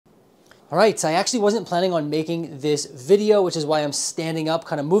All right, so I actually wasn't planning on making this video, which is why I'm standing up,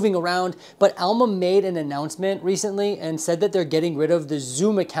 kind of moving around, but ALMA made an announcement recently and said that they're getting rid of the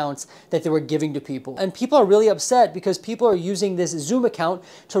Zoom accounts that they were giving to people. And people are really upset because people are using this Zoom account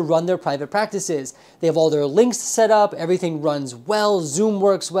to run their private practices. They have all their links set up, everything runs well, Zoom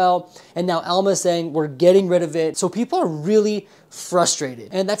works well, and now ALMA is saying we're getting rid of it. So people are really frustrated.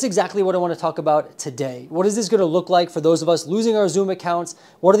 And that's exactly what I want to talk about today. What is this going to look like for those of us losing our Zoom accounts?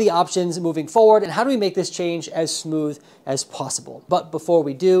 What are the options moving forward? And how do we make this change as smooth as possible? But before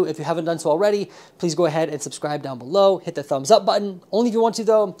we do, if you haven't done so already, please go ahead and subscribe down below. Hit the thumbs up button. Only if you want to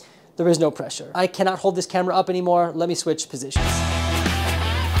though. There is no pressure. I cannot hold this camera up anymore. Let me switch positions.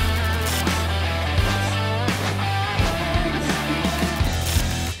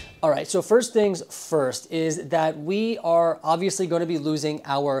 All right, so first things first is that we are obviously going to be losing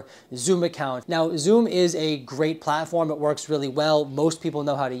our Zoom account. Now, Zoom is a great platform. It works really well. Most people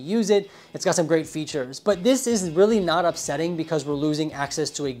know how to use it. It's got some great features, but this is really not upsetting because we're losing access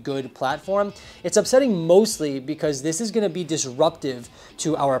to a good platform. It's upsetting mostly because this is going to be disruptive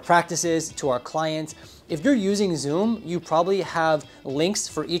to our practices, to our clients. If you're using Zoom, you probably have links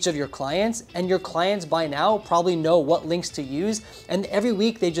for each of your clients, and your clients by now probably know what links to use. And every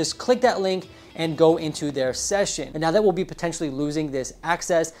week they just click that link and go into their session. And now that we'll be potentially losing this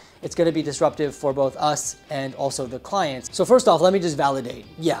access, it's gonna be disruptive for both us and also the clients. So first off, let me just validate.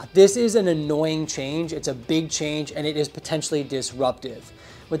 Yeah, this is an annoying change. It's a big change and it is potentially disruptive.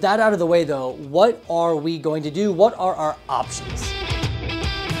 With that out of the way though, what are we going to do? What are our options?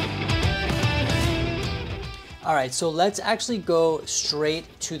 All right, so let's actually go straight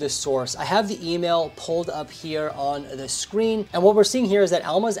to the source. I have the email pulled up here on the screen. And what we're seeing here is that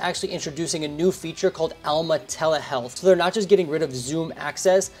ALMA is actually introducing a new feature called ALMA Telehealth. So they're not just getting rid of Zoom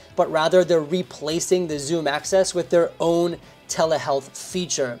access, but rather they're replacing the Zoom access with their own telehealth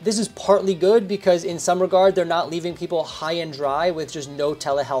feature. This is partly good because in some regard, they're not leaving people high and dry with just no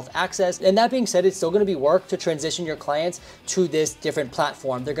telehealth access. And that being said, it's still gonna be work to transition your clients to this different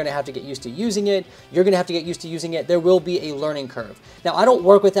platform. They're gonna have to get used to using it. You're gonna have to get used to using it. There will be a learning curve. Now, I don't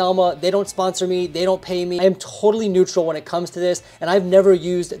work with ALMA. They don't sponsor me. They don't pay me. I am totally neutral when it comes to this. And I've never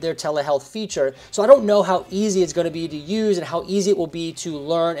used their telehealth feature. So I don't know how easy it's gonna be to use and how easy it will be to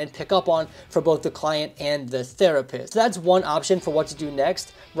learn and pick up on for both the client and the therapist. So that's one option for what to do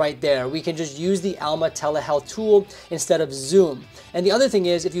next right there. We can just use the ALMA telehealth tool instead of Zoom. And the other thing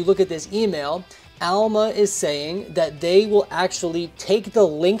is, if you look at this email, ALMA is saying that they will actually take the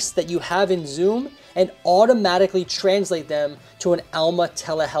links that you have in Zoom and automatically translate them to an ALMA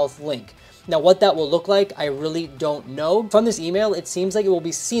telehealth link. Now, what that will look like, I really don't know. From this email, it seems like it will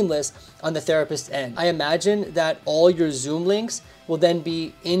be seamless on the therapist's end. I imagine that all your Zoom links will then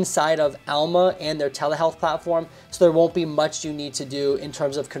be inside of ALMA and their telehealth platform, so there won't be much you need to do in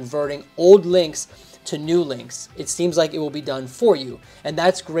terms of converting old links to new links. It seems like it will be done for you, and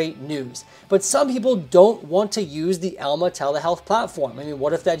that's great news. But some people don't want to use the ALMA telehealth platform. I mean,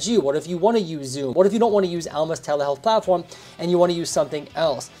 what if that's you? What if you want to use Zoom? What if you don't want to use ALMA's telehealth platform and you want to use something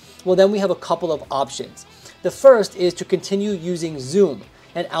else? Well, then we have a couple of options. The first is to continue using Zoom.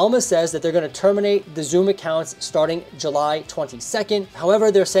 And ALMA says that they're going to terminate the Zoom accounts starting July 22nd.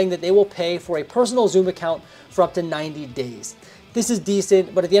 However, they're saying that they will pay for a personal Zoom account for up to 90 days. This is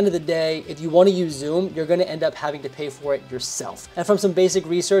decent, but at the end of the day, if you want to use Zoom, you're going to end up having to pay for it yourself. And from some basic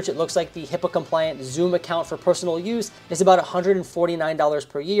research, it looks like the HIPAA-compliant Zoom account for personal use is about $149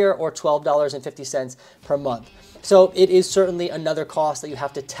 per year or $12.50 per month. So it is certainly another cost that you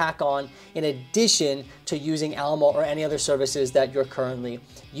have to tack on in addition to using ALMA or any other services that you're currently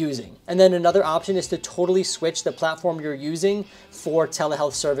using. And then another option is to totally switch the platform you're using for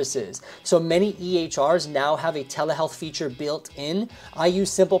telehealth services. So many EHRs now have a telehealth feature built in. I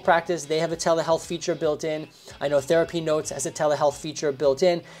use Simple Practice. They have a telehealth feature built in. I know Therapy Notes has a telehealth feature built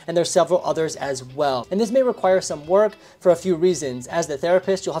in, and there's several others as well. And this may require some work for a few reasons. As the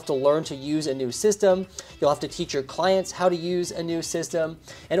therapist, you'll have to learn to use a new system. You'll have to teach your clients how to use a new system.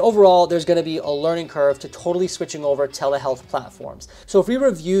 And overall, there's going to be a learning curve to totally switching over telehealth platforms. So if we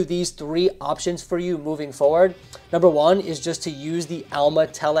review these three options for you moving forward, number one is just to use the ALMA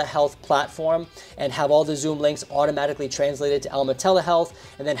telehealth platform and have all the Zoom links automatically translated to ALMA telehealth,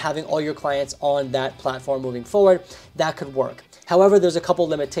 and then having all your clients on that platform moving forward. That could work. However, there's a couple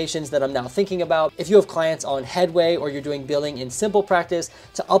limitations that I'm now thinking about. If you have clients on Headway or you're doing billing in Simple Practice,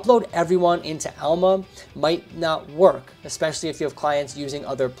 to upload everyone into ALMA might not work, especially if you have clients using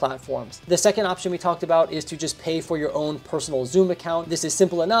other platforms. The second option we talked about is to just pay for your own personal Zoom account. This is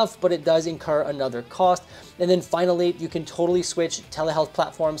simple enough, but it does incur another cost. And then finally, you can totally switch telehealth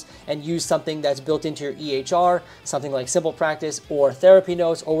platforms and use something that's built into your EHR, something like Simple Practice or Therapy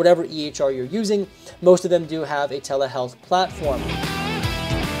Notes or whatever EHR you're using. Most of them do have a telehealth platform.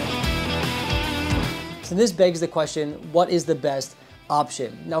 So this begs the question, what is the best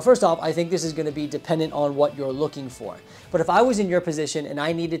option? Now, first off, I think this is going to be dependent on what you're looking for. But if I was in your position and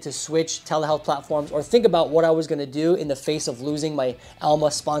I needed to switch telehealth platforms or think about what I was going to do in the face of losing my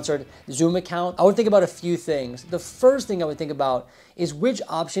ALMA sponsored Zoom account, I would think about a few things. The first thing I would think about is which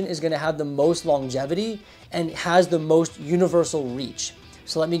option is going to have the most longevity and has the most universal reach.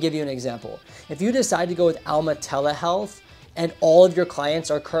 So let me give you an example. If you decide to go with ALMA Telehealth, and all of your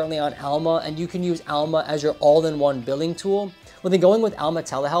clients are currently on ALMA and you can use ALMA as your all-in-one billing tool, well then going with ALMA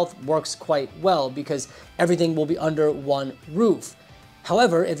Telehealth works quite well because everything will be under one roof.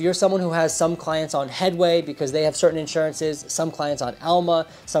 However, if you're someone who has some clients on Headway because they have certain insurances, some clients on ALMA,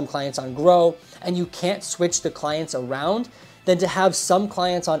 some clients on Grow, and you can't switch the clients around, then to have some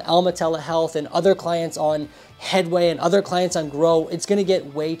clients on ALMA Telehealth and other clients on Headway and other clients on Grow, it's gonna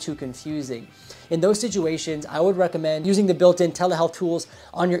get way too confusing. In those situations, I would recommend using the built-in telehealth tools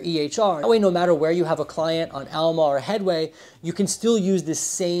on your EHR. That way, no matter where you have a client on ALMA or Headway, you can still use the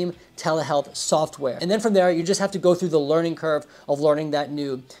same telehealth software. And then from there, you just have to go through the learning curve of learning that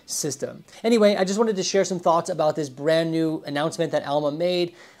new system. Anyway, I just wanted to share some thoughts about this brand new announcement that ALMA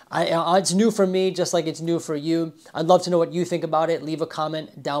made. It's new for me, just like it's new for you. I'd love to know what you think about it. Leave a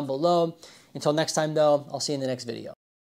comment down below. Until next time though, I'll see you in the next video.